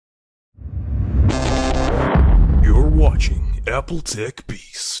watching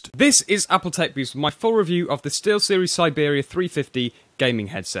AppleTechBeast. This is AppleTechBeast with my full review of the SteelSeries Siberia 350 gaming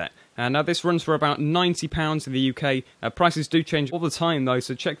headset. Now this runs for about £90 in the UK. Prices do change all the time though,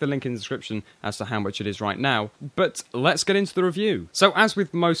 so check the link in the description as to how much it is right now. But let's get into the review. So as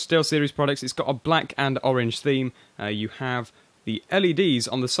with most SteelSeries products, it's got a black and orange theme. You have the LEDs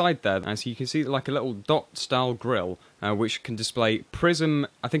on the side there, as you can see, like a little dot style grille, which can display prism,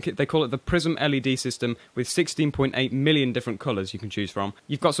 I think they call it the prism LED system, with 16.8 million different colours you can choose from.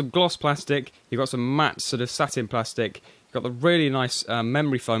 You've got some gloss plastic, you've got some matte sort of satin plastic, you've got the really nice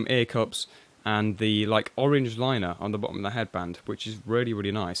memory foam ear cups, and the like orange liner on the bottom of the headband, which is really,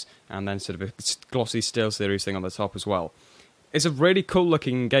 really nice, and then sort of a glossy SteelSeries thing on the top as well. It's a really cool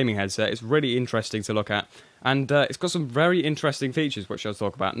looking gaming headset, it's really interesting to look at, and it's got some very interesting features which I'll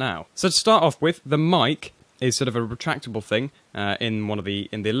talk about now. So to start off with, the mic is sort of a retractable thing in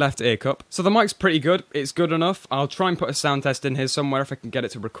the left ear cup. So the mic's pretty good, it's good enough. I'll try and put a sound test in here somewhere if I can get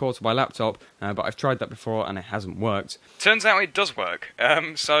it to record to my laptop, but I've tried that before and it hasn't worked. Turns out it does work.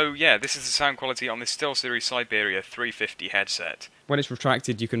 So yeah, this is the sound quality on this SteelSeries Siberia 350 headset. When it's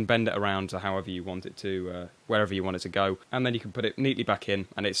retracted, you can bend it around to however you want it to, wherever you want it to go, and then you can put it neatly back in,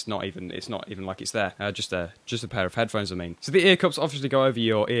 and it's not even like it's there. Just a pair of headphones, I mean. So the ear cups obviously go over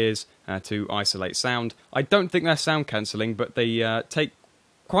your ears to isolate sound. I don't think they're sound cancelling, but they take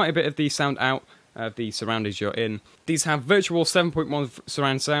quite a bit of the sound out of the surroundings you're in. These have virtual 7.1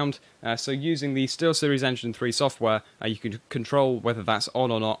 surround sound, so using the SteelSeries Engine 3 software, you can control whether that's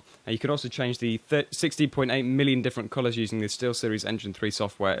on or not. You can also change the 60.8 million different colours using the SteelSeries Engine 3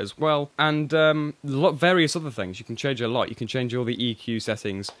 software as well, and various other things. You can change a lot. You can change all the EQ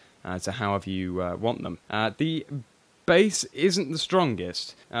settings to however you want them. The bass isn't the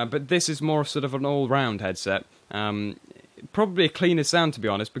strongest, but this is more sort of an all-round headset. Probably a cleaner sound, to be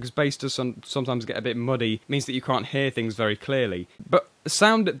honest, because bass does sometimes get a bit muddy, means that you can't hear things very clearly. But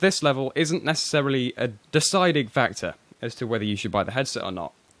sound at this level isn't necessarily a deciding factor as to whether you should buy the headset or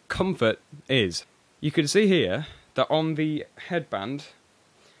not. Comfort is. You can see here that on the headband,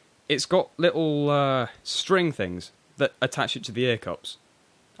 it's got little string things that attach it to the ear cups.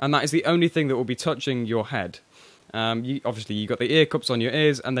 And that is the only thing that will be touching your head. Obviously, you've got the ear cups on your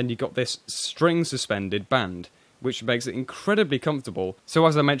ears, and then you've got this string-suspended band, which makes it incredibly comfortable. So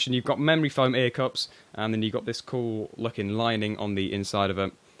as I mentioned, you've got memory foam ear cups, and then you've got this cool looking lining on the inside of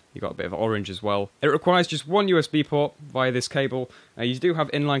it. You've got a bit of orange as well. It requires just one USB port via this cable. You do have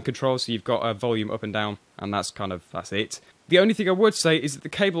inline controls, so you've got a volume up and down, and that's it. The only thing I would say is that the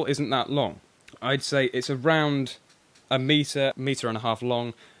cable isn't that long. I'd say it's around a meter and a half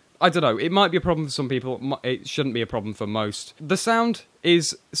long. I don't know, it might be a problem for some people, it shouldn't be a problem for most. The sound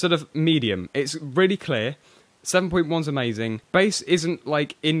is sort of medium. It's really clear. 7.1's amazing. Bass isn't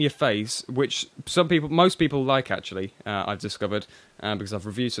like in your face, which most people like actually, I've discovered, because I've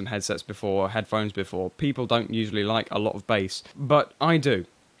reviewed some headsets before, headphones before. People don't usually like a lot of bass, but I do,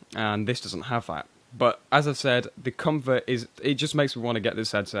 and this doesn't have that. But as I've said, the comfort it just makes me want to get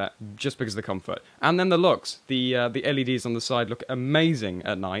this headset just because of the comfort. And then the looks, the LEDs on the side look amazing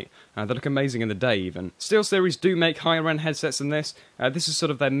at night, they look amazing in the day even. SteelSeries do make higher end headsets than this. This is sort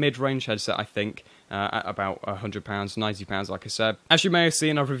of their mid-range headset, I think. At about £100, £90 like I said. As you may have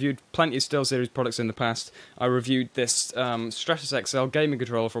seen, I've reviewed plenty of SteelSeries products in the past. I reviewed this Stratus XL gaming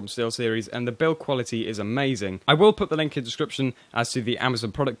controller from SteelSeries, and the build quality is amazing. I will put the link in the description as to the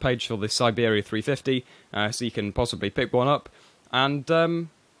Amazon product page for the Siberia 350, so you can possibly pick one up. And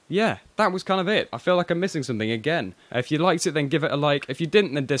yeah, that was kind of it. I feel like I'm missing something again. If you liked it, then give it a like. If you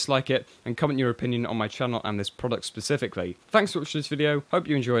didn't, then dislike it, and comment your opinion on my channel and this product specifically. Thanks for watching this video, hope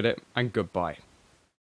you enjoyed it, and goodbye.